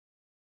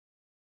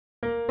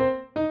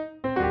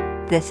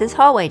This is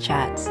Hallway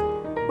Chats,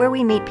 where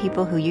we meet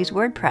people who use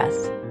WordPress.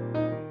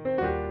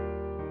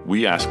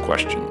 We ask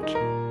questions,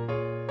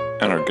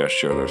 and our guests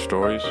share their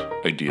stories,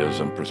 ideas,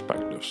 and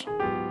perspectives.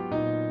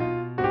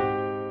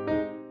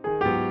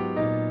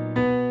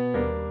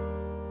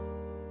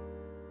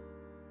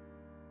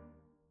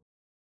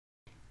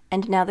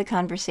 And now the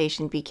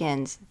conversation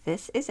begins.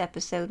 This is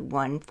episode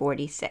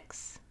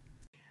 146.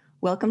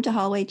 Welcome to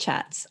Hallway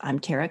Chats. I'm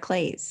Tara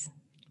Clays.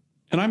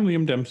 And I'm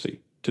Liam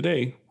Dempsey.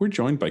 Today, we're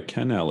joined by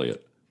Ken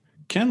Elliott.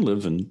 Ken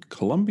lives in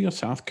Columbia,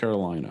 South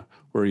Carolina,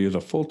 where he is a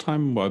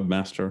full-time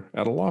webmaster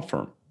at a law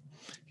firm.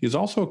 He is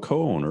also a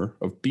co-owner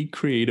of Be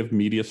Creative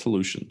Media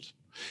Solutions,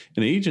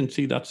 an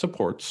agency that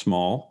supports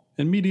small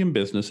and medium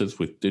businesses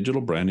with digital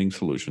branding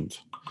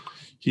solutions.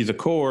 He's a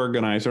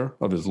co-organizer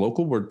of his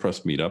local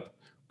WordPress meetup,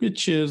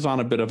 which is on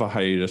a bit of a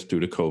hiatus due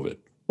to COVID.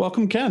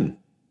 Welcome, Ken.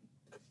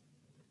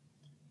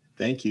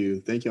 Thank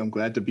you. I'm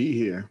glad to be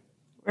here.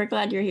 We're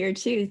glad you're here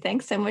too.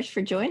 Thanks so much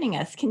for joining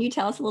us. Can you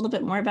tell us a little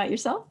bit more about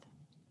yourself?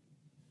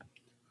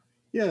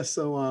 Yeah,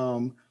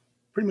 so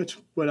pretty much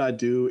what I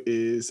do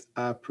is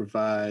I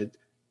provide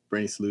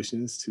branding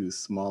solutions to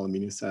small and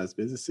medium-sized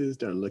businesses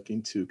that are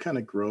looking to kind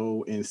of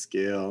grow and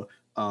scale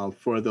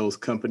for those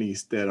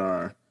companies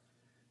that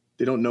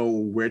they don't know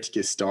where to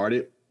get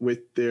started with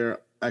their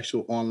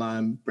actual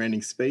online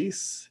branding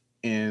space.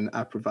 And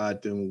I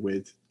provide them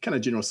with kind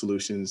of general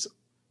solutions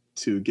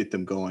to get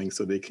them going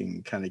so they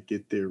can kind of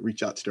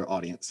reach out to their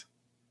audience.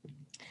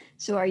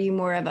 So are you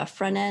more of a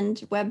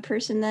front-end web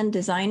person than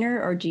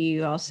designer, or do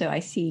you also,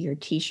 I see your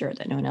t-shirt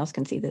that no one else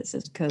can see that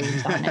says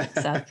Codes on it,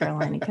 South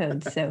Carolina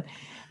Codes. So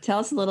tell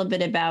us a little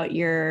bit about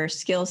your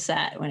skill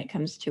set when it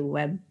comes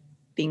to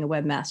being a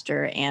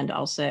webmaster and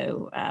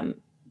also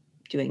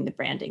doing the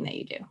branding that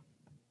you do.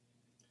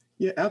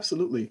 Yeah,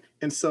 absolutely.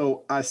 And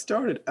so I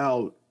started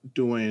out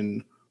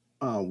doing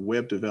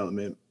web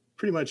development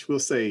pretty much, we'll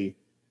say,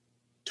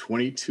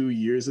 22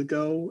 years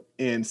ago.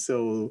 And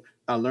so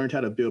I learned how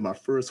to build my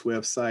first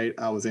website.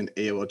 I was in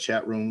AOL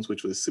chat rooms,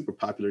 which was super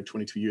popular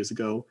 22 years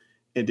ago.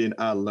 And then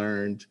I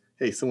learned,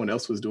 hey, someone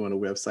else was doing a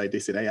website. They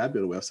said, hey, I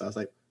built a website. I was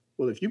like,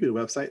 well, if you build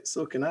a website,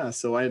 so can I.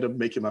 So I ended up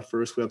making my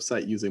first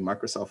website using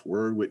Microsoft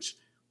Word, which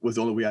was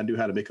the only way I knew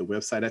how to make a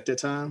website at that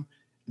time.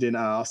 Then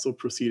I also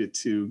proceeded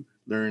to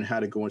learn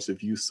how to go into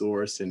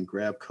ViewSource and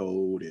grab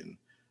code and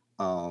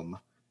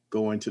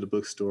go into the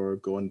bookstore,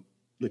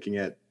 looking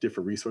at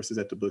different resources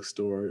at the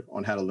bookstore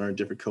on how to learn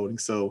different coding.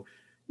 So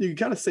you can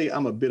kind of say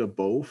I'm a bit of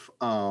both.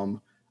 I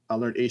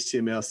learned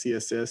HTML,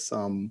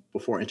 CSS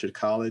before I entered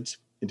college.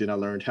 And then I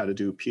learned how to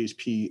do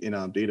PHP and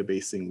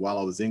databasing while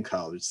I was in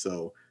college.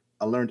 So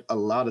I learned a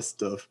lot of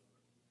stuff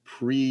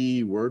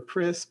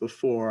pre-WordPress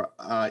before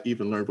I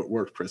even learned what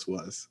WordPress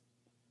was.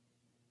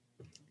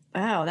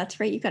 Wow, that's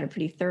right. You've got a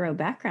pretty thorough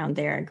background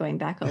there, going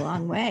back a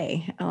long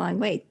way.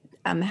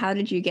 How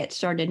did you get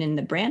started in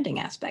the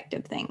branding aspect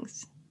of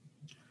things?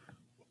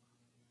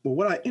 Well,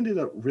 what I ended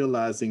up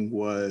realizing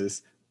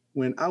was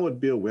when I would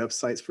build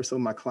websites for some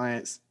of my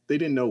clients, they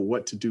didn't know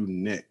what to do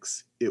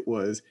next. It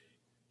was,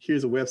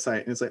 here's a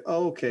website, and it's like,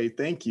 oh, okay,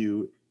 thank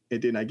you.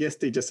 And then I guess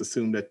they just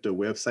assumed that the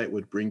website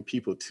would bring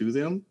people to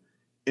them.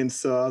 And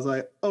so I was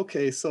like,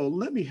 okay, so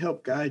let me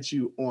help guide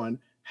you on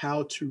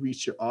how to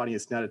reach your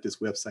audience now that this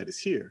website is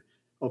here.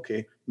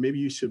 Okay, maybe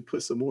you should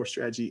put some more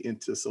strategy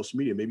into social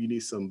media. Maybe you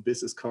need some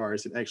business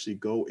cards and actually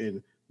go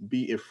and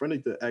be in front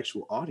of the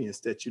actual audience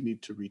that you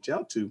need to reach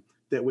out to.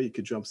 That way you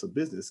could drum some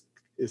business.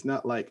 It's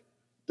not like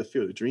the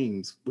Field of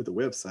Dreams with a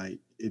website.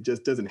 It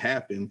just doesn't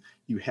happen.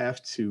 You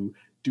have to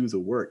do the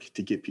work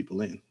to get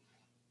people in.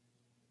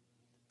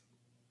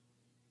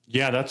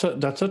 Yeah, that's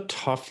a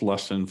tough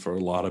lesson for a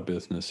lot of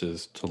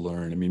businesses to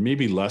learn. I mean,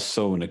 maybe less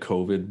so in a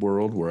COVID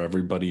world where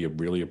everybody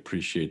really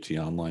appreciates the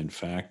online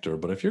factor.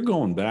 But if you're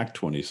going back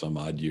 20 some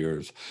odd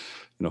years,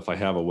 if I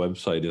have a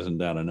website, isn't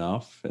that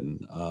enough?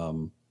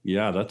 And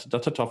yeah,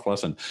 that's a tough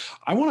lesson.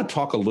 I want to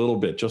talk a little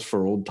bit, just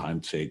for old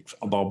time's sake,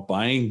 about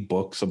buying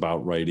books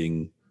about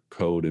writing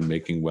code and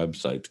making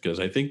websites, because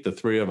I think the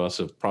three of us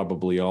have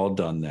probably all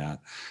done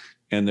that.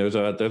 And there's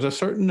a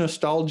certain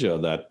nostalgia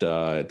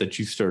that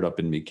you stirred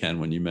up in me, Ken,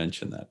 when you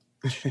mentioned that.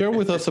 Share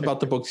with us about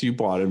the books you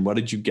bought and what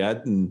did you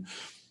get and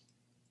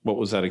what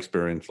was that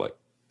experience like?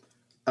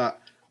 I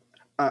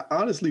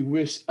honestly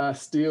wish I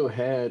still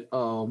had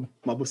my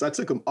books. I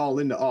took them all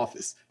in the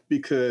office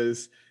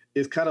because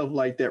it's kind of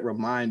like that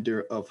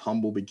reminder of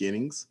humble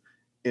beginnings.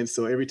 And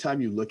so every time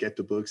you look at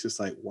the books,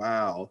 it's like,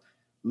 wow,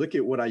 look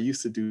at what I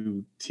used to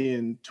do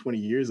 10, 20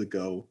 years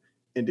ago.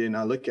 And then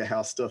I look at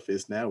how stuff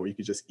is now where you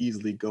could just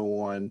easily go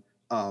on,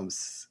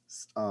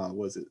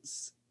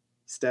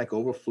 Stack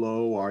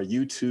Overflow or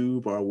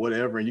YouTube or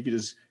whatever, and you could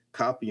just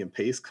copy and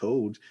paste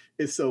code.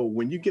 And so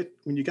when you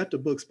got the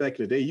books back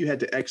in the day, you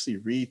had to actually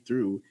read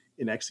through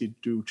and actually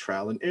do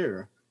trial and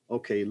error.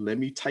 Okay, let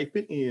me type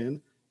it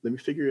in. Let me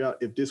figure out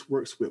if this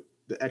works with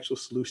the actual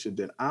solution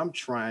that I'm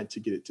trying to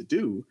get it to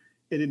do.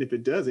 And then if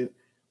it doesn't,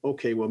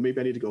 okay, well,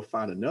 maybe I need to go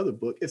find another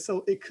book. And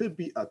so it could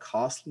be a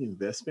costly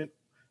investment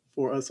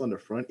for us on the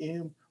front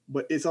end,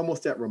 but it's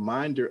almost that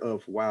reminder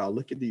of, wow,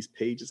 look at these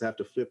pages I have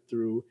to flip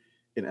through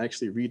and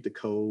actually read the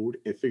code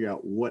and figure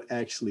out what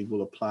actually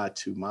will apply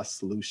to my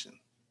solution.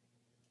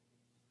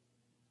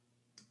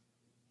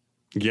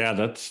 Yeah,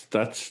 that's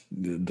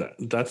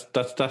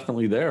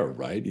definitely there,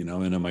 right? And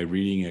am I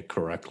reading it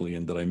correctly?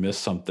 And did I miss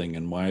something?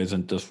 And why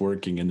isn't this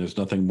working? And there's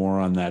nothing more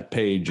on that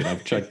page. And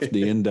I've checked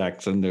the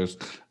index, and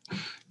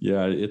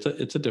yeah,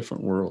 it's a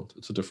different world.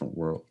 It's a different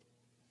world.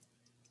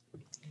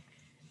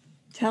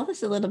 Tell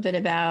us a little bit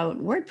about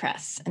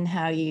WordPress and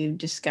how you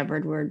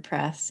discovered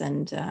WordPress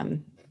and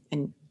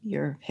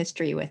your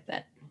history with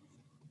it.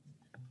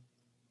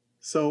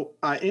 So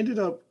I ended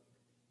up,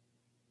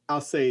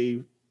 I'll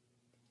say,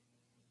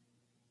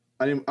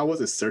 I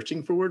wasn't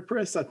searching for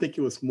WordPress. I think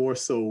it was more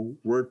so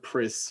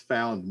WordPress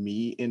found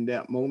me in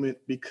that moment,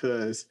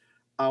 because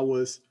I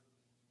was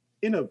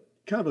in a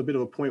kind of a bit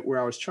of a point where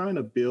I was trying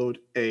to build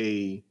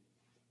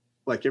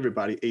like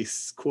everybody, a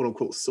quote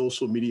unquote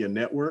social media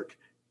network.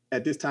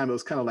 At this time, it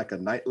was kind of like a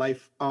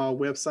nightlife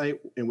website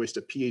in which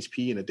the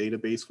PHP and a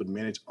database would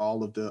manage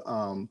all of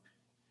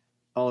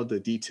the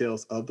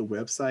details of the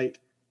website.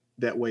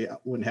 That way I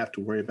wouldn't have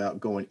to worry about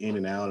going in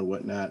and out and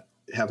whatnot,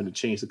 having to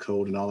change the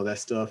code and all of that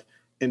stuff.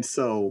 And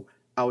so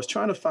I was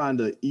trying to find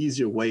an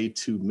easier way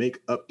to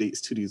make updates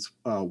to these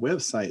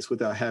websites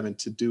without having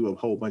to do a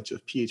whole bunch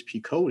of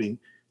PHP coding.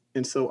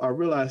 And so I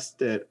realized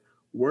that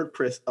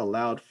WordPress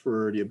allowed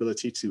for the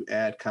ability to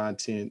add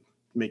content,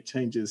 make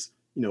changes,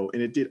 and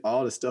it did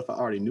all the stuff I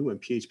already knew in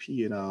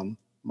PHP and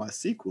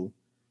MySQL.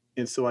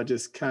 And so I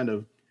just kind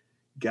of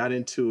got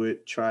into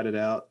it, tried it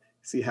out,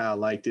 see how I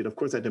liked it. Of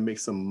course, I had to make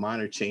some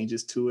minor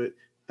changes to it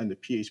and the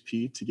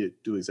PHP to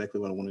do exactly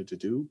what I wanted to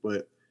do.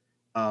 But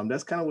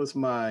that's kind of was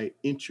my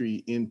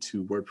entry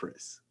into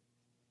WordPress.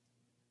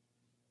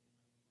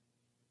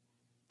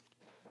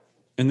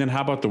 And then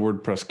how about the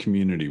WordPress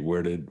community?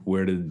 Where did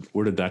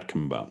that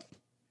come about?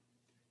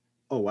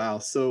 Oh, wow.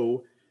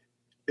 So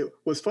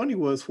what's funny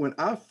was when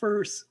I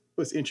first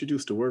was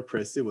introduced to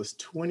WordPress, it was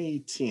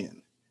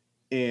 2010.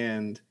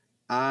 And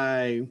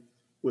I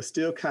was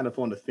still kind of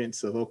on the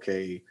fence of,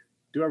 okay,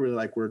 do I really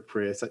like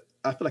WordPress?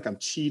 I feel like I'm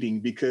cheating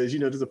because,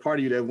 there's a part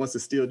of you that wants to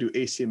still do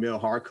HTML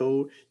hard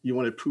code. You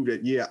want to prove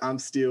that, yeah, I'm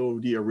still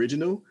the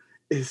original.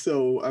 And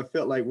so I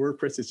felt like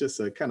WordPress is just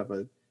a kind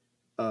of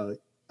a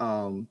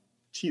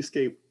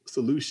cheapskate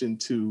solution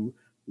to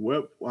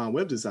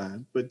web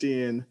design. But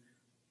then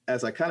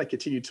as I kind of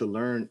continued to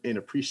learn and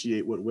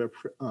appreciate what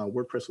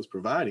WordPress was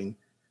providing,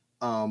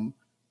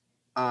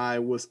 I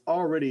was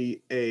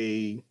already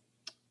a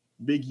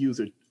big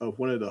user of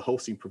one of the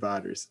hosting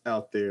providers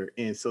out there.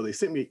 And so they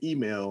sent me an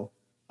email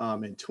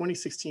in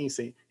 2016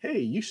 saying, hey,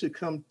 you should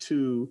come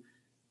to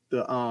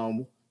the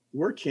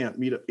WordCamp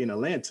meetup in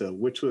Atlanta,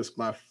 which was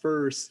my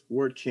first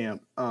WordCamp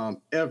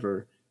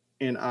ever.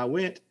 And I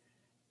went,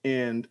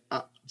 and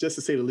just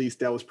to say the least,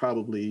 that was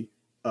probably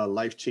a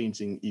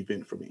life-changing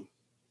event for me.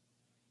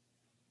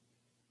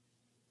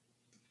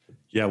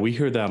 Yeah, we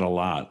hear that a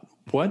lot.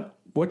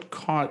 What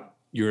caught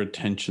your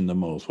attention the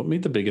most? What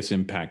made the biggest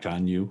impact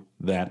on you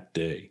that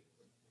day?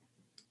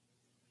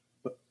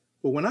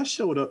 Well, when I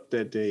showed up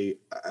that day,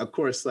 of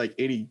course, like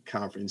any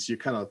conference, you're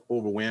kind of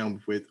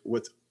overwhelmed with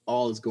what's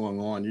all is going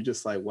on. You're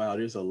just like, wow,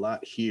 there's a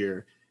lot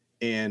here.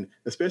 And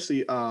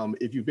especially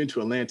if you've been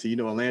to Atlanta,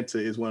 Atlanta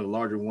is one of the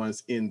larger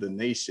ones in the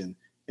nation.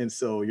 And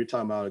so you're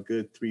talking about a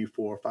good 300,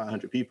 400,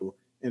 500 people.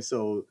 And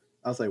so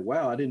I was like,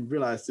 wow, I didn't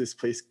realize this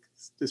place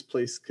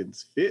could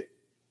fit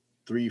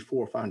 300,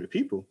 400, 500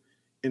 people.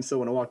 And so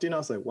when I walked in, I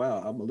was like,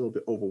 wow, I'm a little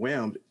bit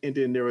overwhelmed. And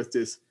then there was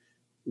this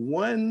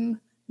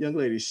one young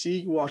lady.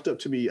 She walked up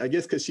to me, I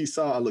guess because she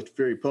saw I looked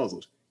very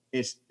puzzled.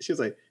 And she was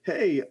like,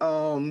 hey,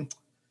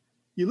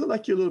 you look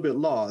like you're a little bit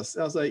lost.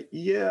 I was like,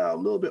 yeah, I'm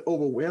a little bit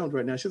overwhelmed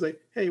right now. She's like,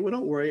 hey, well,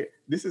 don't worry.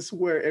 This is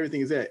where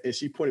everything is at. And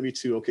she pointed me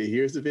to, okay,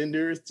 here's the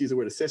vendors. These are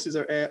where the sessions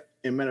are at.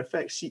 And matter of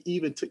fact, she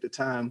even took the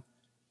time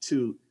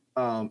to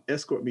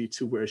escort me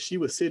to where she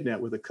was sitting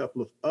at with a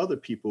couple of other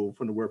people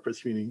from the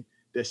WordPress community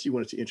that she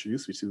wanted to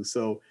introduce me to.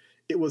 So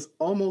it was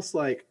almost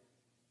like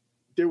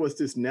there was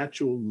this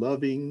natural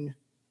loving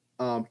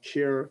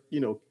care,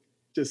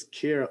 just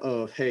care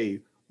of, hey,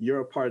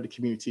 you're a part of the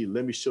community.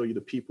 Let me show you the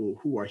people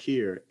who are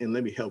here and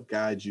let me help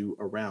guide you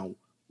around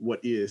what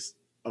is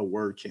a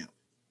WordCamp.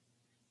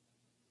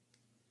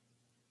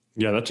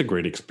 Yeah, that's a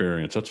great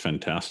experience. That's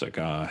fantastic.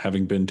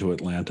 Having been to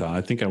Atlanta,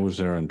 I think I was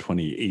there in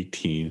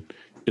 2018.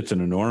 It's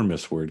an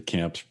enormous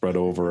WordCamp spread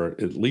over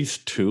at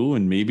least 2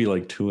 and maybe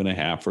like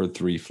 2.5 or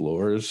 3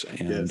 floors.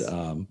 And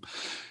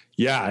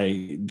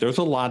yes. There's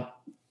a lot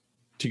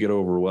to get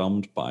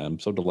overwhelmed by. I'm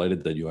so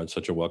delighted that you had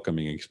such a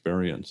welcoming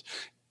experience.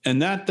 And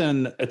that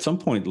then at some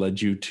point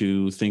led you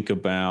to think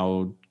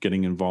about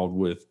getting involved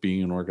with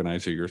being an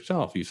organizer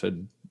yourself. You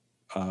said,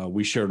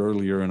 we shared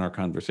earlier in our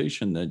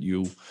conversation that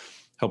you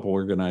help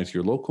organize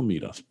your local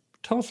meetups.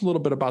 Tell us a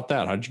little bit about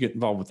that. How did you get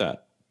involved with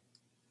that?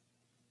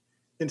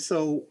 And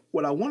so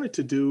what I wanted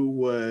to do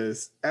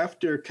was,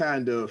 after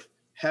kind of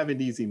having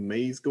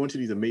going to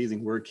these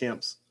amazing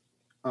WordCamps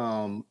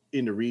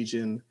in the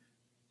region,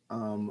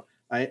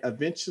 I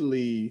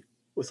eventually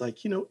was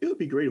like, it would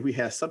be great if we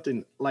had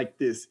something like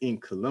this in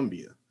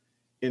Columbia.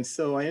 And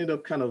so I ended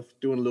up kind of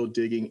doing a little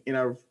digging, and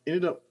I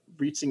ended up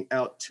reaching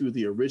out to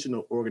the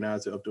original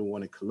organizer of the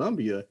one in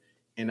Columbia.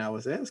 And I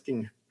was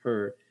asking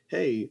her,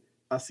 hey,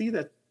 I see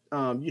that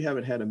you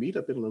haven't had a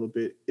meetup in a little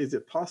bit. Is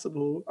it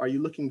possible? Are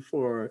you looking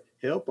for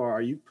help, or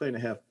are you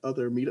planning to have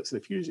other meetups in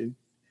the future?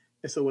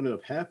 And so what ended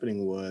up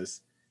happening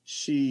was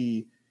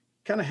she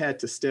kind of had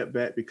to step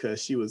back because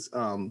she was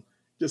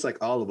just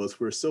like all of us.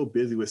 We're so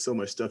busy with so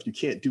much stuff. You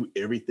can't do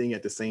everything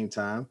at the same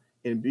time.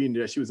 And being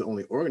that she was the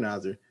only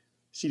organizer,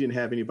 she didn't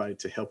have anybody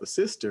to help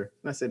assist her.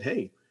 And I said,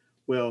 hey,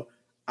 well,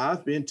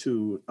 I've been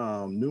to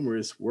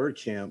numerous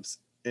WordCamps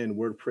and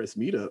WordPress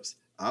meetups.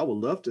 I would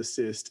love to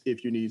assist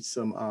if you need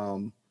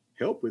some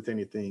help with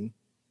anything.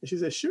 And she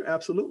said, sure,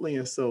 absolutely.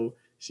 And so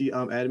she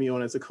added me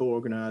on as a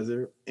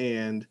co-organizer.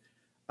 And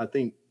I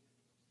think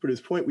for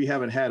this point, we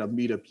haven't had a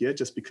meetup yet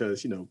just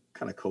because,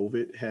 kind of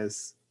COVID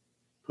has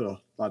put a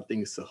lot of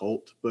things to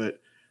halt. But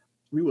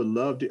we would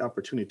love the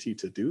opportunity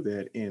to do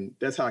that. And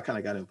that's how I kind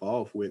of got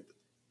involved with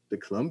the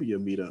Columbia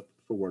meetup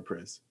for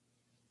WordPress.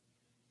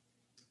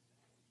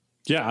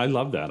 Yeah, I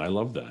love that. I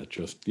love that.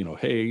 Just,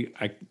 hey,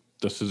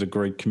 this is a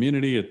great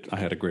community. I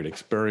had a great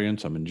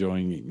experience. I'm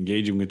enjoying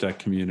engaging with that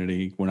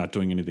community. We're not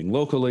doing anything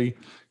locally.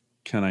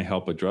 Can I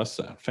help address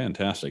that?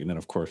 Fantastic. And then,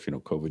 of course,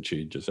 COVID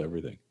changes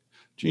everything.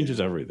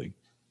 Everything.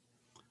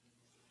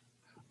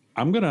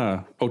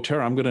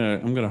 Tara, I'm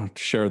gonna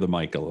share the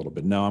mic a little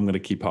bit. No, I'm gonna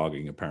keep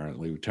hogging.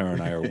 Apparently, Tara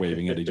and I are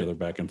waving at each other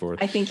back and forth.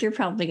 I think you're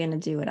probably going to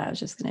do what I was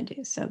just going to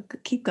do. So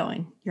keep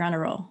going. You're on a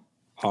roll.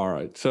 All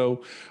right.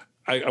 So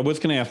I was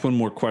going to ask one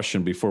more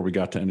question before we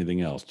got to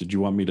anything else. Did you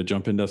want me to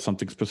jump into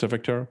something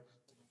specific, Tara?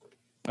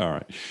 All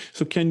right.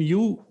 So can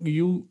you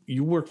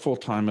work full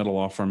time at a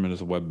law firm and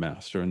as a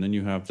webmaster, and then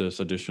you have this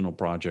additional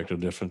project,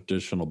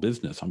 additional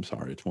business. I'm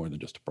sorry, it's more than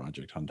just a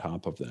project on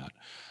top of that.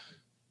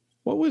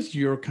 What was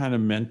your kind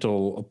of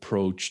mental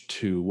approach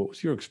to, what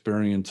was your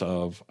experience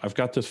of, I've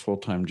got this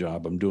full-time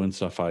job, I'm doing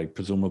stuff I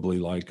presumably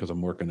like because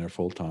I'm working there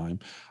full-time.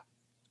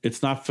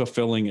 It's not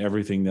fulfilling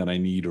everything that I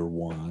need or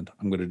want.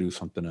 I'm going to do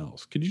something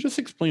else. Could you just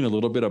explain a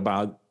little bit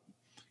about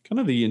kind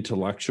of the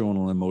intellectual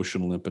and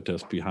emotional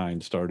impetus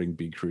behind starting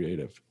Be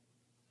Creative?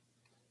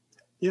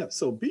 Yeah,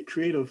 so Be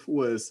Creative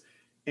was,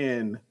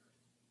 and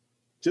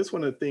just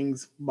one of the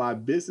things, my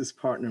business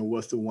partner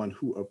was the one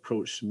who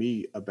approached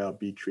me about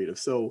Be Creative.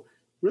 So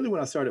really,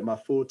 when I started my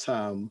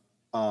full-time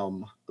a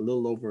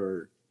little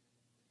over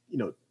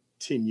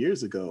 10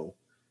 years ago,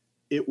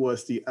 it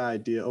was the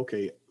idea,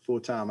 okay,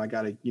 full-time, I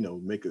gotta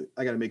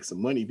make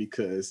some money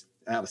because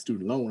I have a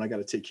student loan. I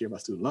gotta take care of my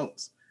student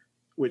loans,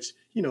 which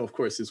of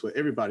course is what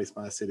everybody's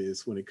mindset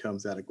is when it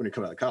comes out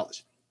of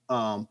college.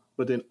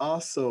 But then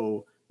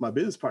also my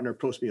business partner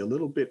approached me a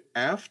little bit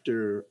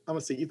after, I'm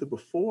gonna say either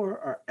before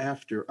or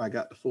after I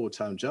got the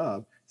full-time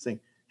job,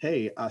 saying,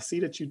 hey, I see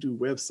that you do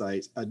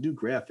websites, I do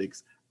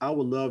graphics. I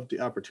would love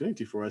the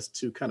opportunity for us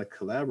to kind of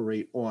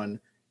collaborate on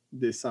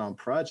this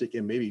project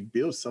and maybe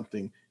build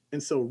something.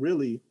 And so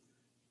really,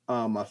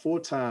 my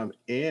full-time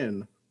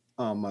and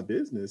my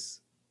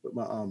business with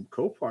my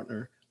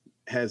co-partner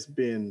has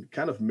been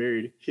kind of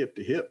married hip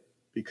to hip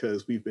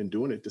because we've been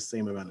doing it the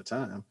same amount of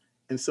time.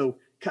 And so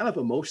kind of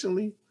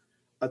emotionally,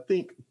 I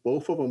think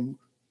both of them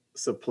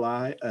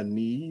supply a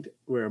need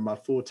where my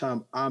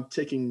full-time, I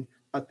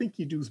think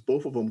you do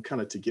both of them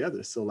kind of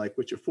together. So like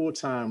with your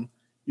full-time,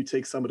 you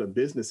take some of the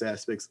business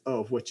aspects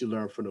of what you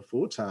learn from the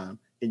full-time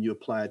and you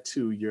apply it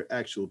to your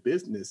actual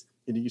business.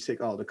 And then you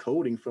take all the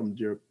coding from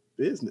your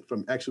business,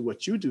 from actually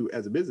what you do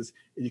as a business,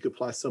 and you can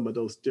apply some of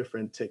those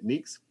different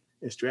techniques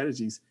and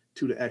strategies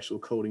to the actual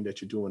coding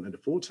that you're doing in the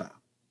full-time.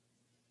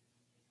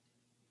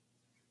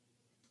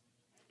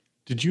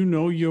 Did you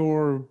know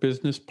your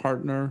business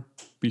partner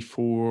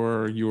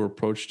before you were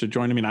approached to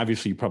join? I mean,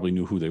 obviously you probably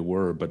knew who they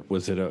were, but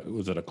was it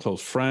a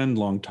close friend,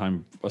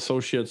 longtime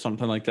associate,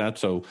 something like that?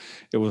 So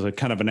it was a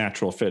kind of a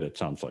natural fit, it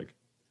sounds like.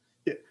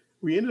 Yeah,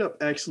 we ended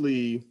up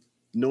actually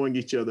knowing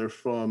each other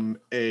from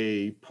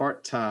a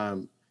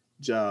part-time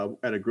job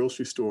at a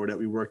grocery store that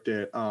we worked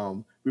at.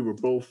 We were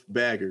both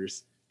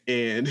baggers,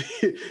 and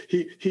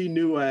he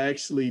knew I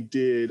actually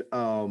did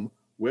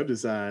web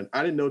design.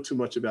 I didn't know too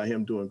much about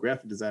him doing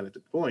graphic design at the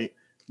point,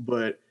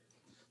 but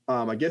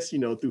I guess,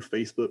 through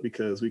Facebook,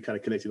 because we kind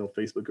of connected on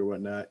Facebook or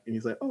whatnot. And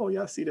he's like, oh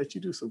yeah, I see that you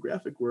do some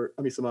graphic work.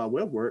 I mean, some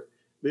web work.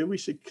 Maybe we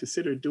should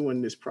consider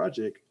doing this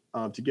project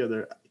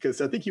together.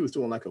 Because I think he was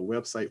doing like a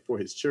website for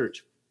his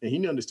church and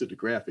he understood the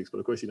graphics, but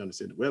of course he didn't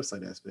understand the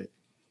website aspect.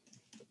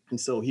 And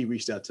so he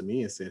reached out to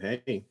me and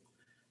said, hey,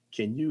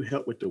 can you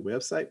help with the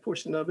website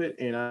portion of it?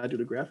 And I do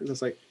the graphics. I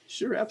was like,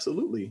 sure,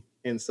 absolutely.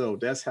 And so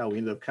that's how we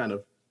ended up kind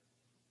of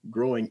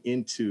growing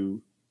into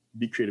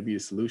Be Creative Media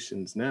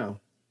Solutions now.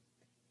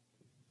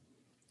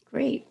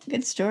 Great.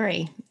 Good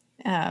story.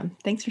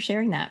 Thanks for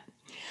sharing that.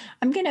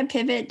 I'm going to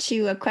pivot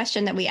to a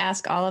question that we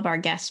ask all of our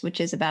guests,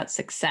 which is about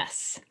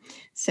success.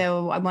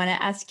 So I want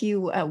to ask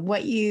you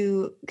what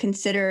you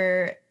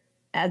consider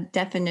a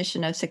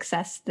definition of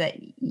success that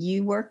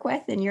you work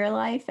with in your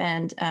life,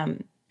 and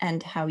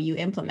and how you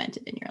implement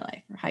it in your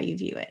life or how you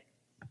view it.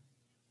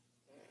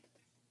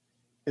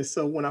 And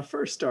so when I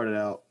first started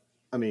out,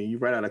 I mean, you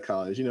right out of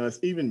college, it's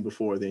even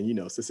before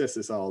then, success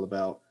is all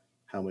about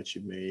how much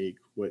you make,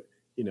 what,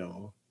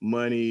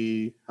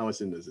 money, how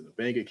much is in the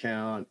bank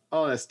account,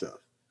 all that stuff.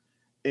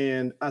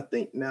 And I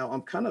think now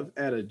I'm kind of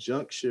at a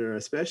juncture,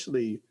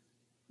 especially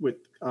with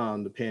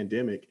the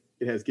pandemic.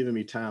 It has given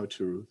me time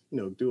to,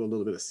 do a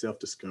little bit of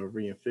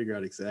self-discovery and figure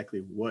out exactly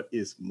what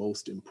is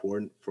most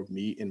important for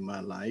me in my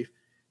life.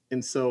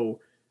 And so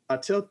I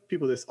tell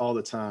people this all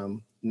the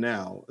time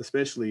now,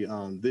 especially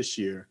this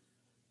year.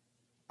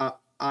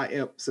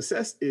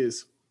 Success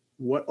is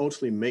what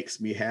ultimately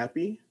makes me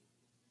happy.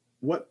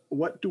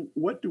 What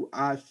do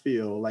I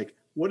feel like?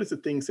 What is the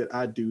things that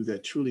I do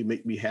that truly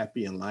make me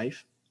happy in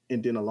life?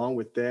 And then along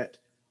with that,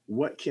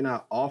 what can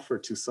I offer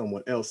to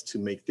someone else to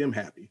make them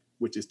happy,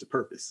 which is the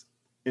purpose.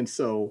 And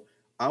so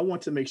I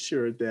want to make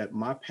sure that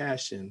my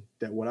passion,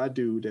 that what I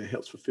do that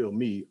helps fulfill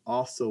me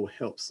also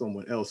helps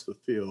someone else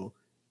fulfill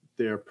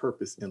their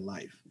purpose in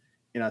life.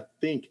 And I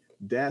think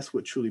that's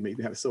what truly makes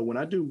me happy. So when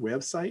I do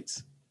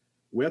websites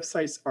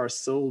are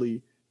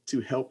solely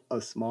to help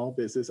a small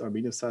business or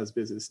medium-sized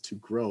business to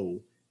grow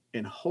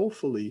and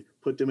hopefully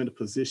put them in a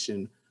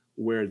position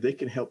where they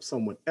can help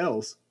someone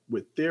else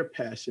with their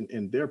passion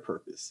and their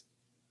purpose.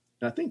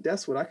 And I think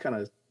that's what I kind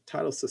of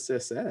title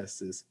success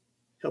as, is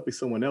helping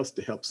someone else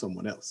to help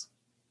someone else.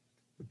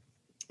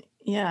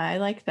 Yeah, I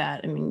like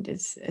that. I mean,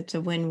 it's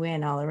a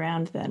win-win all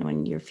around then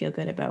when you feel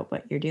good about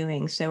what you're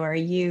doing. So are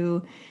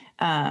you,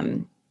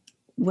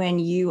 when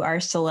you are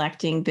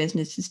selecting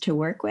businesses to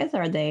work with,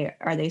 are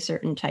they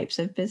certain types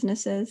of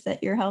businesses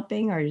that you're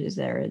helping, or is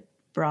there a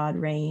broad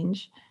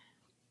range?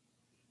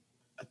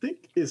 I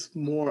think it's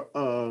more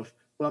of,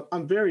 well,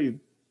 I'm very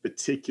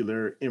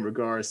particular in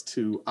regards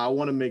to, I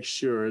want to make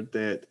sure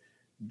that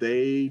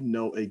they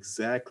know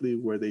exactly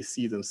where they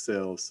see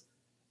themselves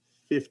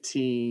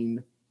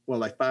 15, well,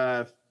 like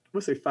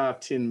let's say 5,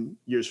 10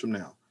 years from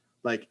now.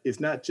 Like, it's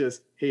not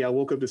just, hey, I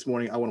woke up this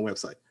morning, I want a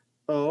website.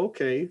 Oh,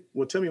 okay.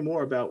 Well, tell me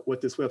more about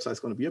what this website is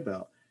going to be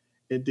about.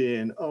 And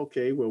then,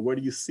 okay, well, where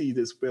do you see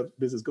this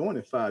business going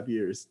in 5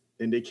 years?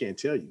 And they can't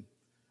tell you.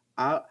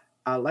 I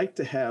I like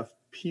to have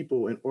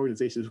people and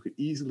organizations who could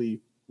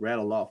easily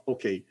rattle off,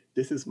 okay,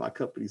 this is my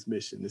company's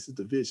mission, this is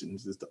the vision,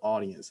 this is the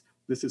audience,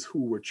 this is who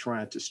we're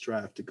trying to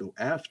strive to go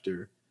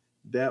after.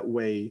 That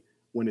way,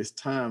 when it's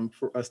time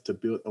for us to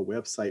build a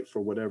website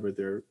for whatever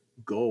their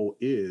goal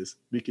is,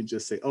 we can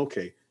just say,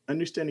 okay,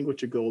 understanding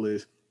what your goal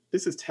is,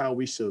 this is how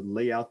we should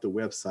lay out the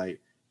website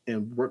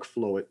and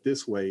workflow it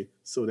this way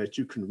so that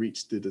you can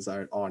reach the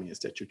desired audience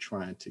that you're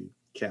trying to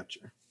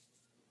capture.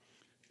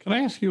 Can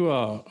I ask you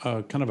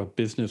a kind of a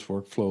business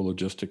workflow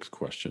logistics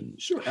question?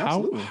 Sure, How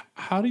absolutely.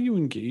 how do you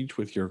engage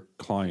with your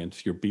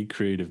clients, your Be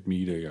Creative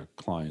Media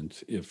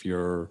clients, if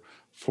you're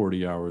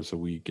 40 hours a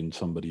week in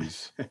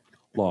somebody's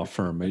law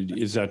firm?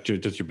 Is that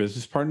does your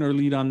business partner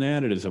lead on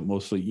that, or is it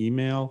mostly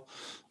email?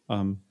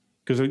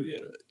 Because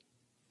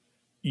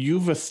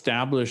you've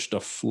established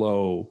a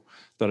flow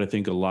that I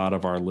think a lot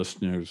of our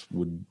listeners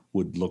would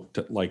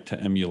like to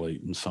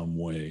emulate in some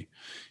way,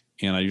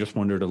 and I just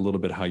wondered a little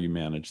bit how you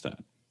manage that.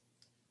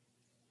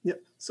 Yeah.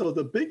 So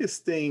the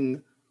biggest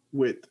thing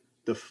with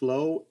the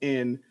flow,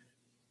 and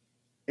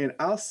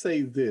I'll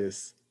say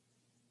this,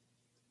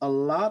 a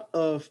lot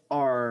of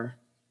our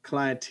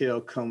clientele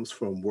comes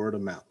from word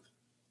of mouth.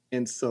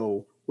 And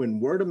so when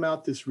word of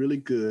mouth is really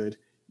good,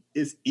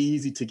 it's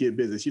easy to get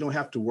business. You don't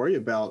have to worry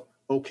about,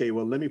 okay,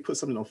 well, let me put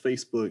something on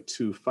Facebook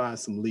to find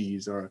some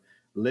leads, or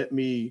let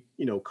me,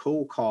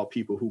 cold call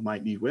people who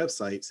might need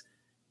websites.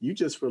 You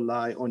just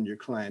rely on your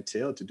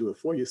clientele to do it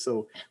for you.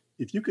 So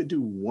if you could do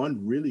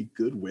one really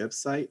good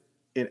website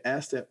and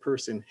ask that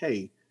person,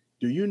 hey,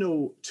 do you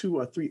know 2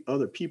 or 3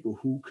 other people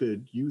who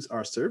could use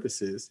our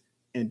services?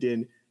 And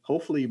then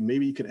hopefully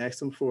maybe you can ask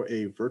them for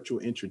a virtual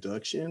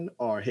introduction,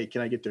 or, hey,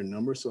 can I get their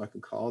number so I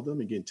can call them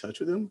and get in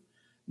touch with them?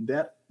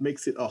 That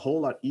makes it a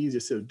whole lot easier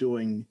instead of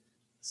doing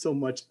so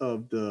much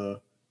of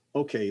the,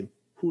 okay,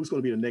 who's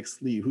going to be the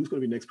next lead? Who's going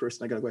to be the next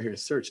person? I got to go out here and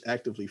search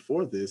actively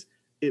for this.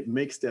 It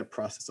makes that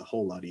process a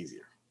whole lot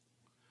easier.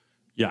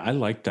 Yeah, I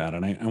like that.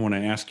 And I want to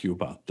ask you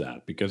about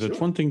that, because it's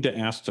Sure. one thing to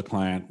ask the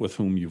client with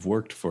whom you've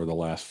worked for the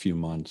last few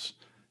months,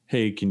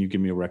 hey, can you give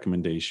me a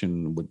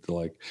recommendation with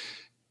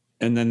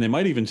and then they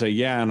might even say,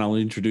 yeah, and I'll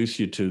introduce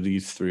you to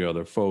these 3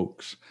 other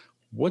folks.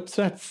 What's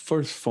that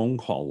first phone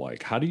call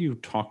like? How do you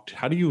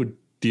how do you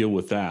deal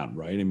with that,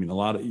 right? I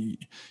mean,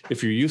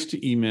 if you're used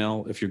to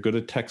email, if you're good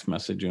at text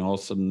messaging, all of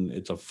a sudden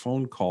it's a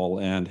phone call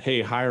and,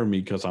 hey, hire me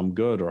because I'm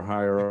good, or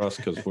hire us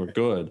because we're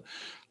good.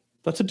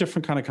 That's a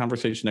different kind of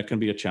conversation that can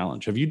be a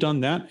challenge. Have you done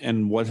that?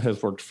 And what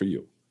has worked for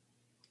you?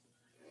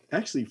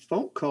 Actually,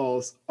 phone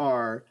calls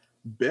are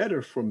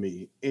better for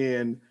me.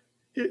 And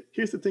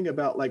here's the thing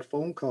about like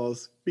phone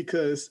calls,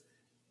 because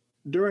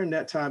during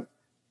that time,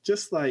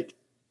 just like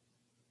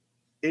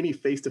any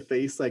face to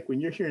face, like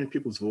when you're hearing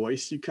people's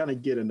voice, you kind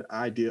of get an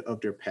idea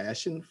of their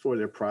passion for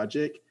their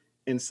project.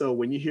 And so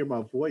when you hear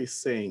my voice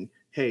saying,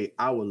 hey,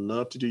 I would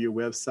love to do your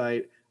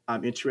website,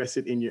 I'm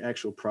interested in your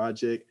actual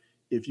project.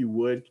 If you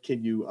would,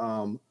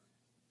 can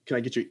I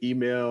get your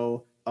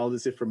email, all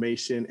this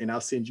information, and I'll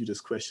send you this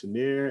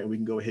questionnaire and we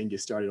can go ahead and get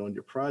started on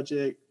your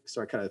project,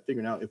 start kind of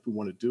figuring out if we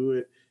want to do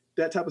it,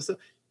 that type of stuff.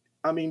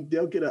 I mean,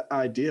 they'll get an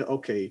idea,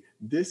 okay,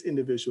 this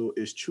individual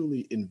is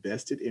truly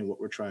invested in what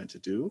we're trying to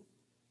do.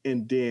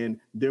 And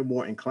then they're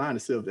more inclined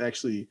instead of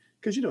actually,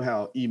 because you know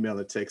how email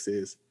and text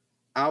is,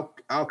 I'll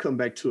come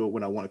back to it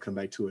when I want to come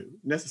back to it.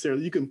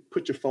 Necessarily, you can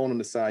put your phone on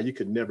the side. You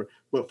could never,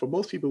 but for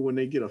most people, when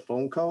they get a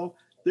phone call,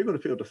 they're going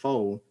to pick up the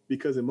phone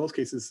because in most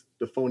cases,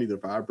 the phone either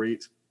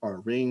vibrates or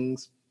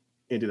rings,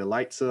 and then it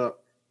lights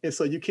up, and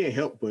so you can't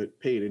help but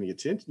pay it any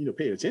attention.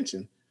 Pay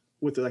attention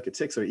with like a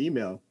text or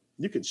email.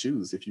 You can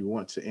choose if you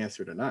want to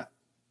answer it or not.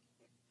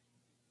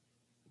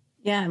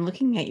 Yeah, I'm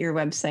looking at your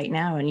website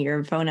now and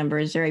your phone number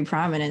is very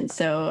prominent.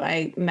 So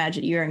I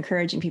imagine you're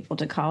encouraging people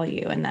to call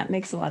you, and that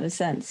makes a lot of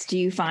sense. Do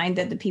you find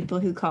that the people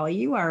who call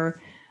you are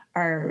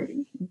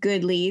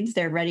good leads?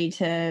 They're ready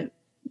to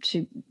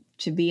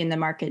be in the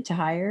market to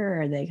hire,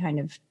 or are they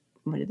kind of,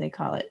 what do they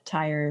call it?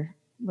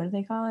 What do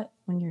they call it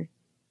when you're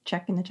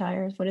checking the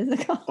tires? What is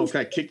it called?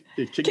 Okay,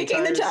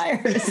 kicking the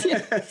tires.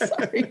 Yeah,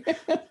 sorry.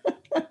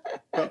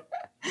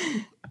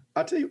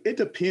 I'll tell you, it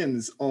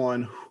depends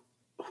on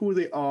who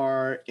they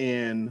are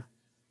and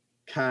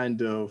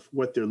kind of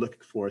what they're looking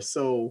for.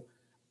 So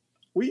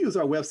we use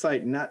our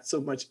website not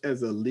so much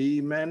as a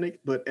lead magnet,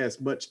 but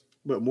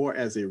more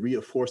as a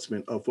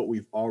reinforcement of what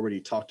we've already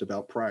talked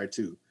about prior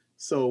to.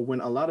 So when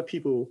a lot of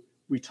people,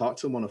 we talk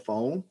to them on the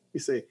phone, we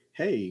say,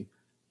 hey,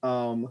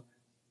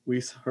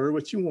 we heard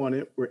what you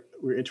wanted.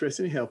 We're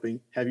interested in helping.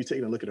 Have you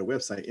taken a look at our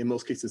website? In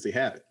most cases, they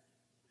have it.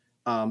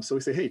 So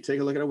we say, hey, take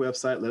a look at our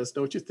website. Let us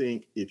know what you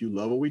think. If you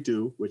love what we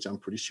do, which I'm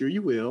pretty sure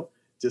you will,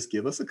 just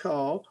give us a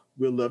call.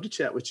 We'll love to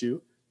chat with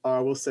you.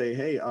 Or we'll say,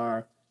 hey,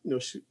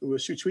 we'll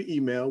shoot you an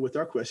email with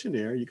our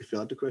questionnaire. You can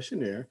fill out the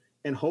questionnaire.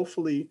 And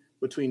hopefully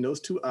between those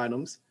two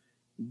items,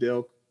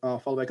 they'll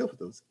follow back up with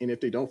those. And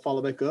if they don't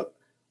follow back up,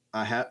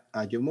 I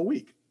give them a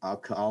week. I'll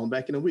call them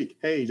back in a week.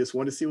 Hey, just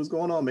want to see what's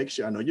going on. Make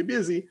sure, I know you're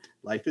busy.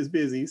 Life is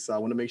busy. So I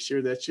want to make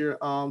sure that you're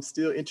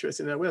still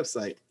interested in our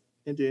website.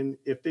 And then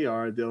if they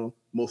are, they'll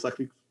most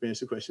likely finish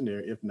the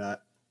questionnaire. If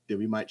not, then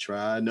we might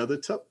try another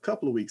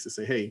couple of weeks to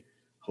say, hey,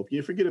 hope you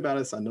didn't forget about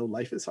us. I know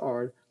life is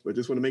hard, but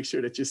just want to make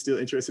sure that you're still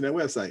interested in that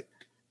website.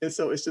 And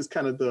so it's just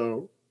kind of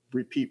the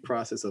repeat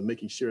process of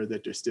making sure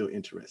that they're still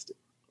interested.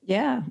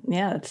 Yeah.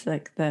 It's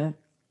like the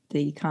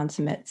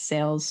consummate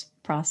sales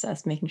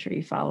process, making sure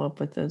you follow up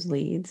with those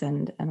leads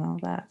and all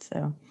that.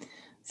 So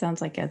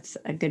sounds like it's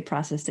a good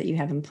process that you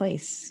have in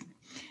place.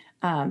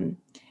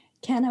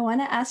 Ken, I want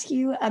to ask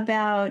you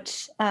about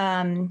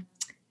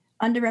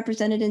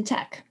Underrepresented in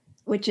Tech,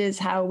 which is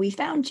how we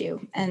found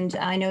you. And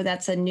I know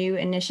that's a new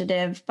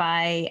initiative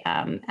by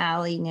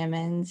Ali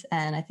Nimmons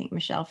and I think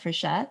Michelle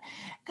Frechette.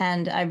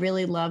 And I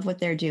really love what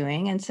they're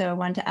doing. And so I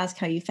wanted to ask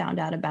how you found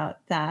out about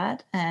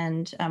that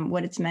and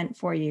what it's meant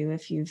for you,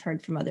 if you've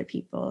heard from other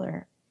people,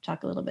 or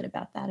talk a little bit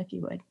about that, if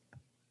you would.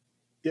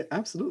 Yeah,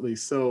 absolutely.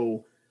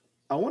 So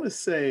I want to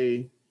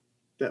say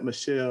that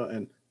Michelle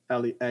and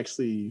Ali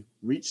actually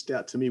reached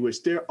out to me,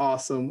 which they're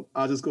awesome.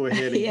 I'll just go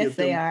ahead and yes,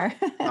 they are.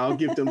 I'll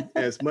give them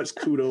as much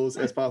kudos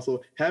as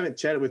possible. Haven't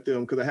chatted with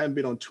them because I haven't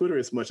been on Twitter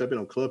as much. I've been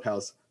on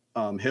Clubhouse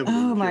heavily.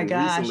 Oh my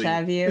gosh, recently.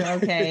 Have you?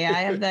 Okay,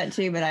 I have that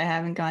too, but I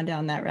haven't gone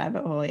down that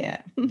rabbit hole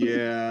yet.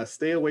 Yeah,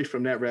 stay away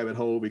from that rabbit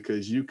hole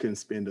because you can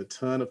spend a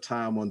ton of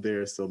time on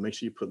there. So make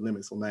sure you put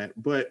limits on that.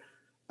 But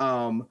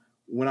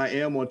when I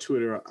am on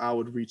Twitter, I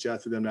would reach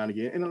out to them now and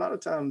again. And a lot of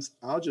times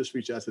I'll just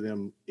reach out to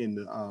them in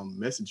the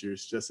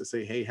messengers just to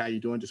say, hey, how you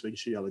doing? Just making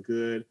sure y'all are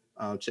good,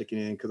 checking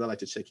in, because I like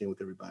to check in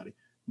with everybody.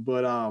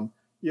 But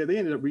yeah, they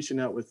ended up reaching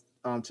out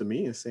to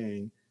me and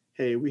saying,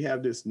 hey, we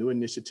have this new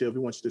initiative.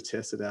 We want you to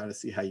test it out and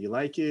see how you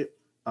like it.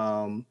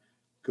 Because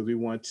we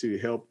want to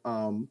help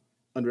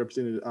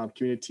underrepresented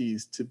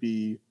communities to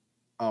be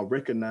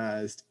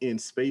recognized in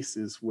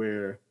spaces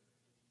where,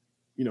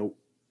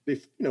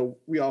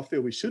 we all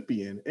feel we should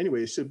be in.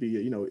 Anyway, it should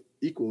be,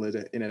 equal in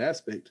that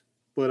aspect.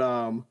 But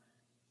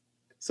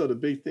so the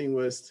big thing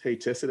was, hey,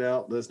 test it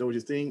out. Let us know what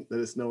you think.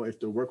 Let us know if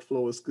the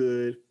workflow is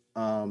good.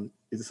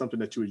 Is it something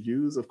that you would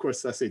use? Of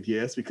course, I said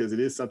yes, because it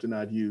is something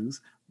I'd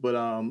use. But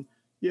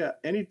yeah,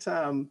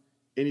 anytime,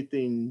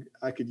 anything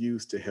I could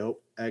use to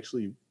help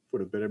actually for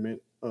the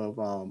betterment of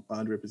an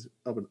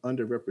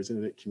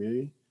underrepresented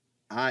community,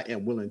 I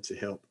am willing to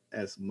help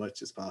as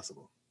much as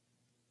possible.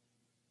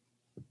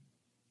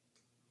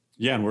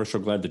 Yeah, and we're so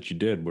glad that you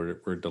did.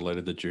 We're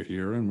delighted that you're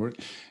here, and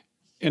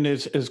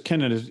as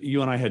Ken and as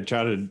you and I had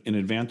chatted in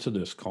advance of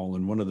this call,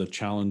 and one of the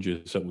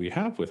challenges that we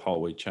have with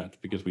Hallway Chats,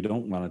 because we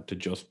don't want it to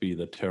just be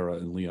the Tara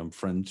and Liam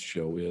Friends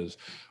show, is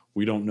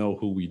we don't know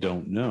who we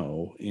don't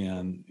know,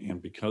 and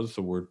because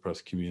the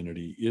WordPress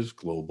community is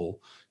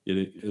global,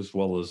 as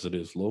well as it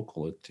is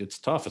local, it's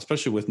tough,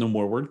 especially with no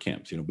more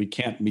WordCamps. We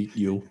can't meet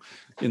you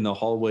in the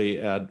hallway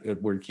at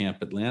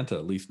WordCamp Atlanta,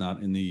 at least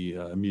not in the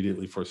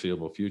immediately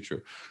foreseeable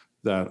future.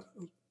 That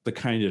the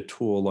kind of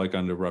tool like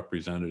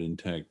Underrepresented in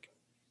Tech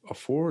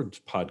affords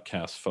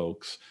podcast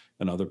folks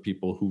and other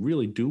people who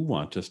really do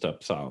want to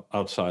step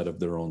outside of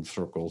their own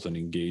circles and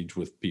engage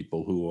with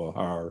people who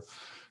are,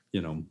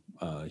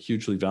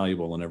 hugely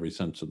valuable in every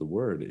sense of the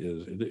word.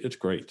 It's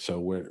great. So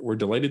we're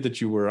delighted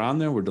that you were on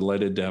there. We're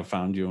delighted to have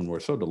found you, and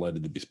we're so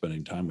delighted to be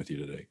spending time with you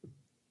today.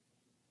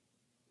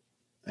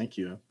 Thank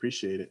you. I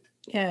appreciate it.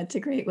 Yeah, it's a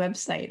great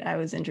website. I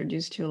was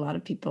introduced to a lot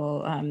of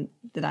people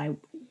that I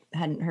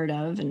hadn't heard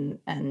of, and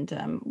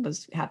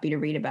was happy to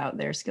read about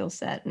their skill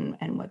set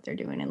and what they're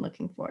doing and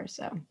looking for.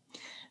 So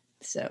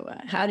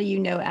how do you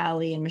know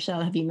Ali and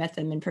Michelle? Have you met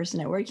them in person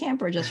at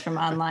WordCamp or just from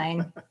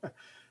online?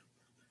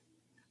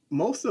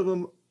 Most of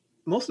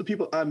the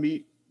people I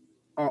meet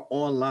are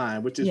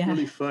online, which is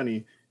really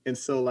funny. And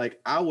so like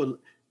I would,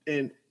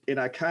 and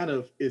I kind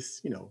of,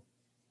 it's,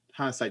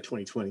 hindsight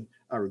 2020,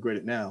 I regret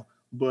it now,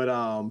 but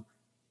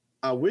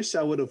I wish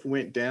I would have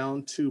went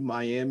down to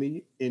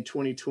Miami in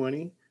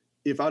 2020.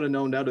 If I'd have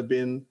known that would have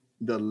been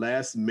the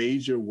last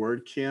major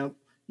WordCamp,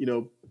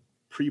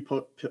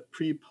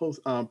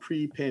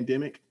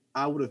 pre-pandemic,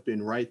 I would have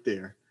been right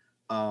there.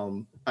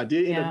 I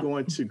did end up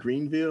going to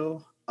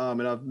Greenville,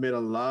 and I've met a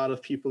lot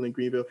of people in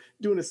Greenville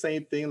doing the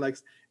same thing. Like,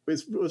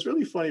 what's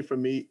really funny for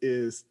me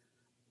is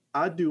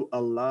I do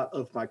a lot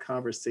of my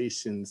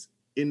conversations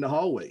in the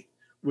hallway,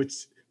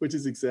 which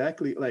is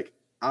exactly like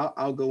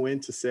I'll go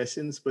into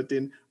sessions, but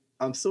then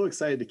I'm so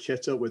excited to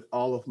catch up with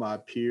all of my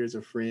peers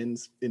and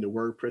friends in the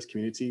WordPress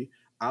community.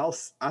 I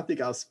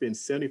think I'll spend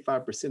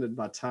 75% of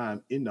my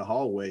time in the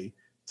hallway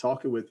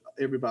talking with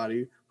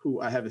everybody who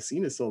I haven't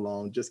seen in so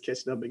long, just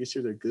catching up, making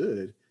sure they're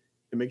good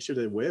and making sure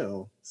they're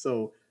well.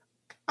 So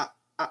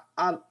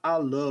I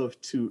love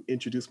to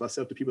introduce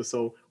myself to people.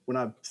 So when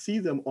I see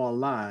them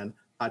online,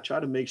 I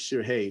try to make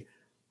sure, hey,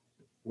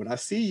 when I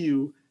see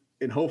you,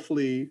 and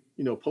hopefully,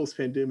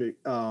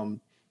 post-pandemic,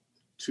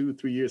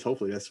 2-3 years,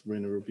 hopefully that's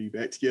when we'll be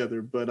back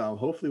together. But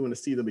hopefully when I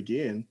see them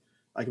again,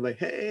 I can be like,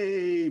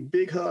 hey,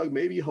 big hug.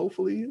 Maybe,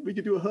 hopefully we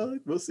could do a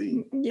hug. We'll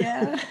see.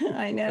 Yeah,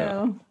 I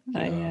know. Yeah.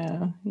 I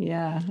know.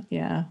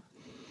 Yeah.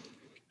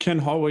 Ken,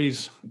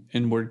 hallways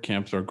in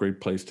WordCamps are a great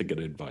place to get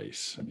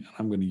advice. And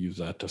I'm going to use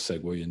that to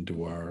segue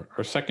into our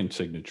second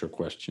signature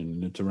question,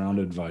 and it's around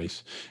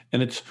advice.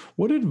 And it's,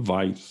 what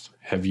advice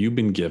have you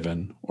been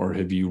given, or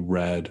have you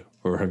read,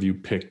 or have you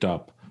picked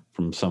up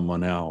from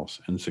someone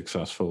else and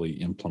successfully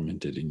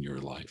implemented in your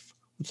life?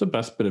 What's the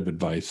best bit of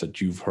advice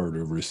that you've heard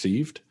or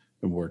received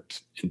and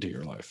worked into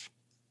your life?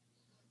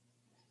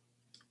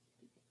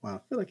 Wow,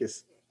 I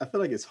feel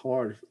like it's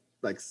hard,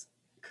 like,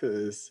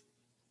 because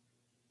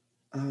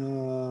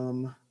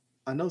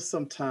I know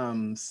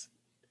sometimes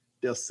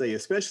they'll say,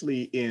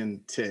 especially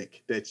in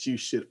tech, that you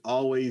should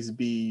always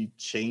be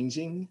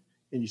changing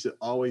and you should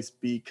always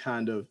be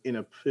kind of in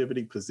a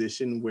pivoting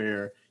position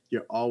where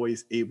you're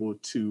always able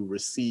to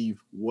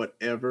receive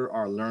whatever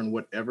or learn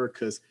whatever,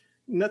 because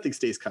nothing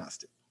stays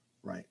constant,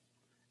 right?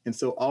 And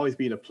so always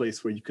be in a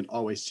place where you can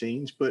always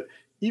change. But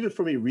even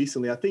for me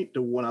recently, I think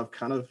the one I've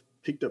kind of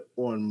picked up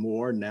on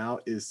more now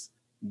is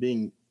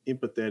being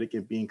empathetic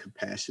and being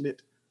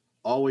compassionate.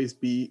 Always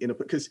be in a,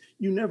 because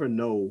you never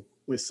know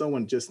when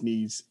someone just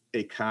needs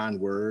a kind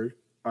word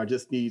or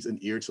just needs an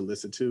ear to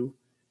listen to.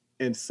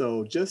 And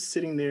so just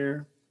sitting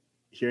there,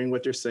 hearing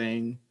what they're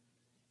saying,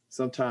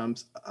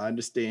 sometimes I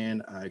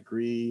understand, I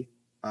agree,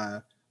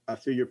 I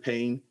feel your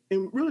pain.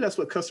 And really that's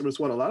what customers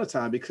want a lot of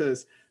time,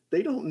 because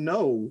they don't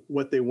know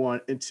what they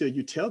want until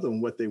you tell them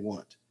what they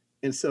want.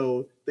 And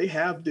so they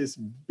have this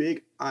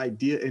big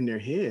idea in their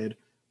head,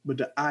 but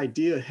the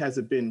idea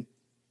hasn't been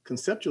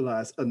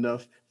conceptualized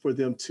enough for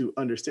them to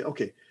understand,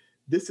 okay,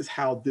 this is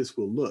how this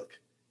will look.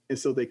 And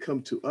so they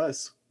come to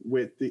us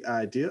with the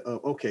idea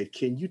of, okay,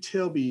 can you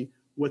tell me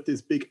what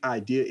this big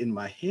idea in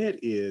my head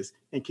is?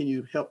 And can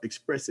you help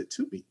express it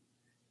to me?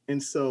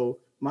 And so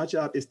my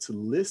job is to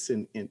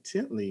listen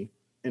intently,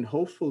 and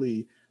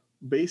hopefully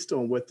based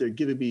on what they're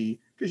giving me,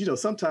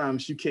 because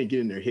sometimes you can't get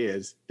in their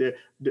heads.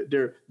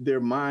 Their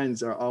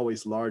minds are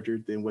always larger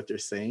than what they're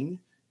saying.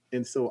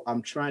 And so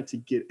I'm trying to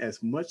get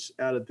as much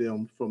out of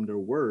them from their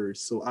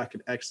words so I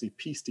can actually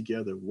piece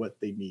together what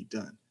they need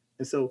done.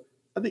 And so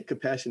I think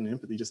compassion and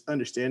empathy, just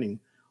understanding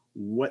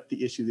what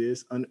the issue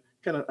is, kind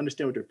of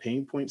understand what their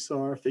pain points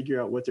are,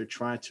 figure out what they're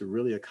trying to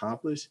really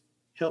accomplish,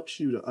 helps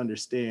you to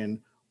understand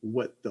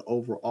what the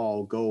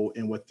overall goal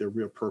and what their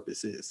real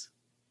purpose is.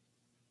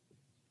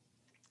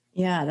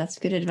 Yeah, that's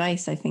good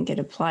advice. I think it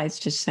applies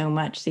to so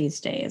much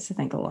these days. I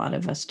think a lot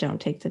of us don't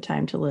take the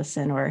time to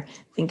listen or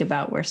think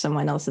about where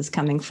someone else is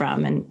coming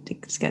from, and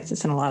it gets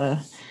us in a lot of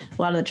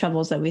the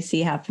troubles that we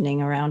see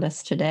happening around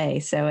us today.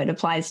 So it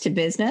applies to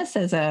business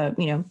as a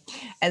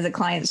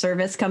client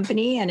service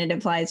company, and it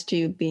applies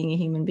to being a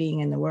human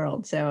being in the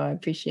world. So I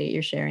appreciate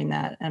your sharing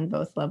that on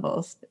both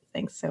levels.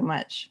 Thanks so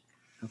much.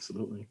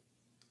 Absolutely.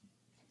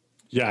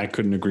 Yeah, I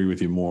couldn't agree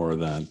with you more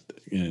that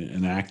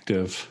an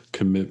active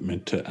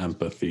commitment to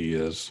empathy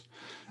it's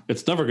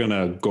never going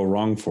to go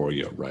wrong for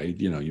you, right?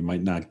 You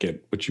might not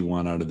get what you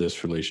want out of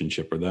this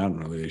relationship or that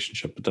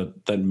relationship,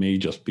 but that may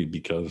just be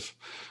because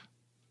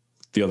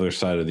the other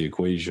side of the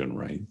equation,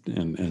 right?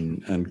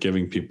 And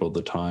giving people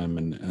the time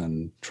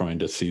and trying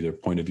to see their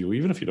point of view,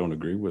 even if you don't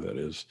agree with it,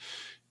 is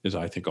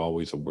I think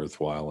always a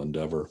worthwhile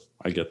endeavor.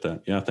 I get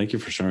that. Yeah, thank you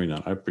for sharing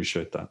that. I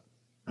appreciate that.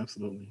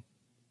 Absolutely.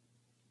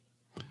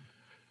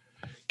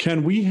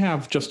 Ken, we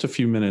have just a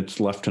few minutes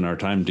left in our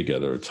time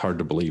together. It's hard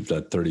to believe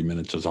that 30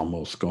 minutes is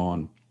almost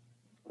gone.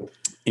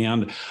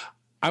 And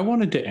I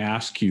wanted to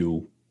ask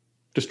you,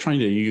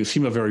 you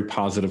seem a very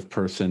positive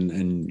person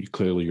and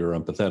clearly you're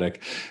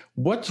empathetic.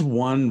 What's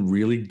one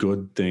really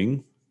good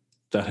thing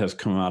that has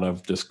come out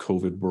of this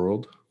COVID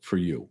world for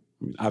you?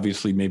 I mean,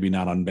 obviously, maybe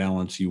not on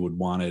balance, you would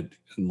want it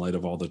in light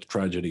of all the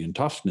tragedy and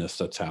toughness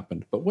that's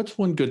happened. But what's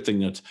one good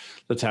thing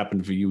that's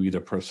happened for you,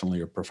 either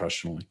personally or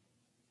professionally?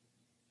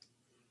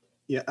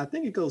 Yeah, I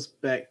think it goes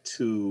back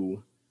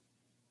to,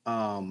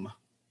 like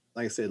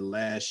I said,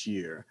 last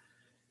year.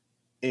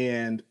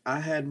 And I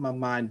had my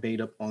mind made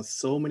up on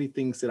so many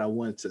things that I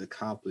wanted to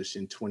accomplish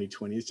in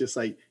 2020. It's just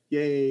like,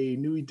 yay,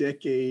 new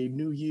decade,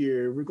 new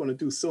year. We're going to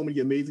do so many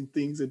amazing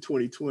things in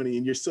 2020.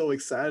 And you're so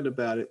excited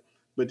about it.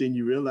 But then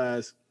you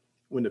realize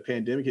when the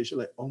pandemic hits, you're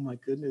like, oh my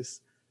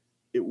goodness,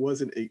 it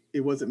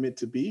wasn't meant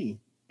to be.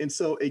 And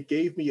so it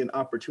gave me an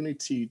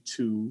opportunity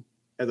to,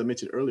 as I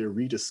mentioned earlier,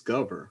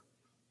 rediscover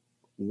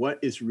what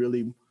is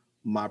really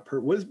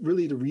what is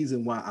really the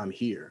reason why I'm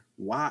here?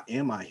 Why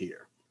am I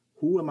here?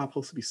 Who am I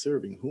supposed to be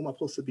serving? Who am I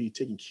supposed to be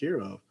taking care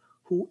of?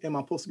 Who am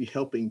I supposed to be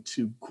helping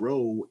to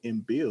grow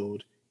and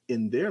build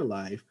in their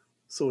life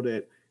so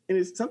that, and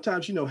it's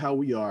sometimes, you know, how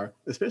we are,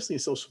 especially in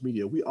social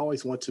media, we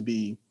always want to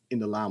be in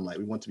the limelight.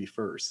 We want to be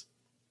first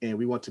and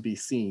we want to be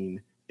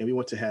seen and we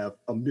want to have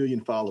 1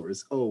 million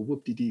followers. Oh,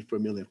 whoop-de-dee for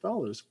 1 million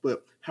followers.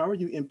 But how are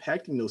you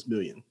impacting those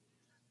million?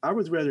 I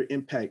would rather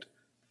impact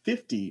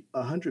 50,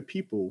 100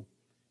 people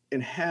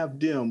and have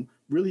them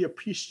really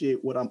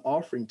appreciate what I'm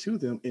offering to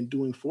them and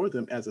doing for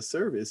them as a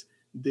service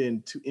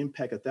than to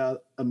impact 1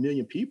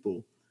 million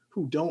people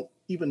who don't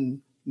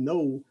even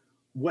know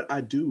what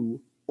I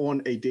do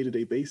on a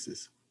day-to-day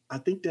basis. I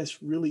think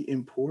that's really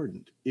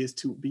important, is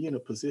to be in a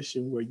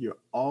position where you're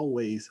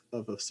always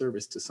of a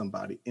service to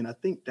somebody. And I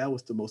think that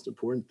was the most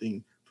important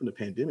thing from the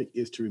pandemic,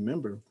 is to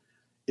remember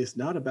it's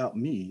not about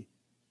me.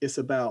 It's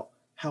about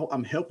how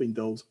I'm helping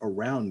those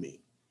around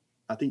me.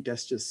 I think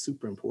that's just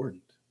super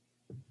important.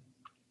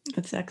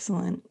 That's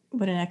excellent.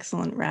 What an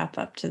excellent wrap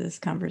up to this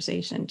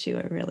conversation, too.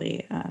 I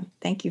really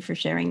thank you for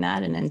sharing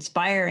that and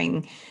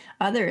inspiring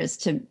others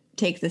to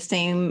take the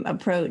same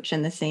approach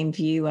and the same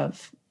view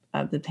of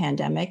the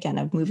pandemic and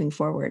of moving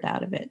forward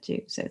out of it,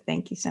 too. So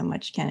thank you so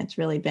much, Ken. It's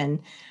really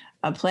been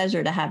a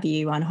pleasure to have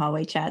you on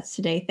Hallway Chats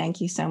today.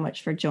 Thank you so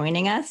much for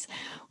joining us.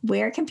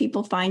 Where can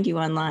people find you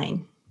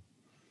online?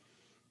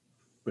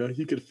 Well,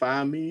 you could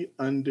find me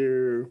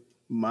under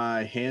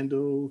my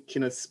handle,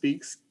 Kenneth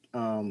Speaks,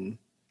 KENNETH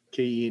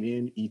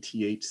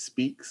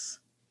Speaks,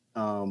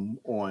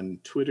 on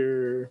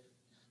Twitter,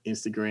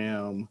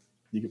 Instagram.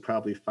 You could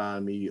probably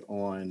find me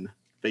on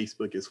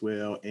Facebook as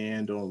well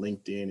and on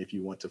LinkedIn if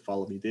you want to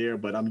follow me there.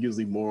 But I'm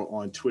usually more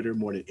on Twitter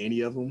more than any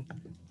of them.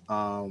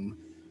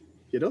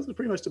 Yeah, those are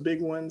pretty much the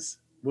big ones.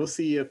 We'll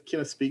see if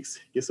Kenneth Speaks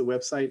gets a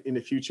website in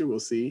the future. We'll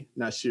see.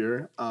 Not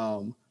sure. I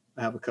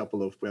have a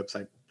couple of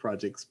website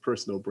projects,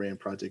 personal brand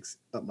projects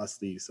up my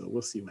sleeve. So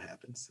we'll see what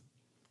happens.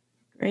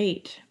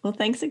 Great. Well,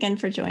 thanks again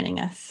for joining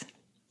us.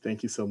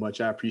 Thank you so much.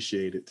 I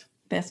appreciate it.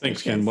 Best Thanks,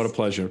 wishes. Ken. What a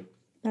pleasure.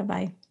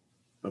 Bye-bye.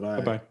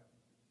 Bye-bye. Bye-bye.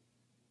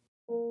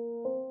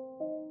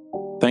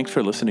 Thanks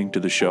for listening to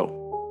the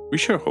show. We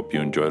sure hope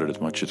you enjoyed it as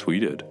much as we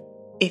did.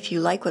 If you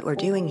like what we're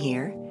doing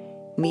here,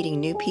 meeting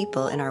new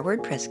people in our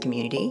WordPress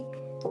community,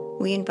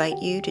 we invite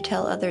you to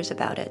tell others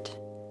about it.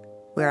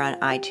 We're on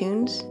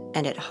iTunes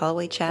and at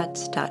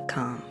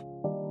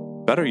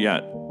hallwaychats.com. Better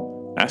yet,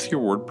 ask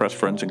your WordPress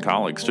friends and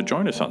colleagues to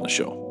join us on the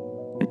show.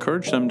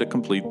 Encourage them to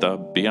complete the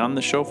Beyond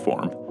the Show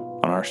form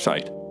on our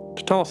site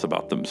to tell us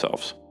about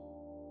themselves.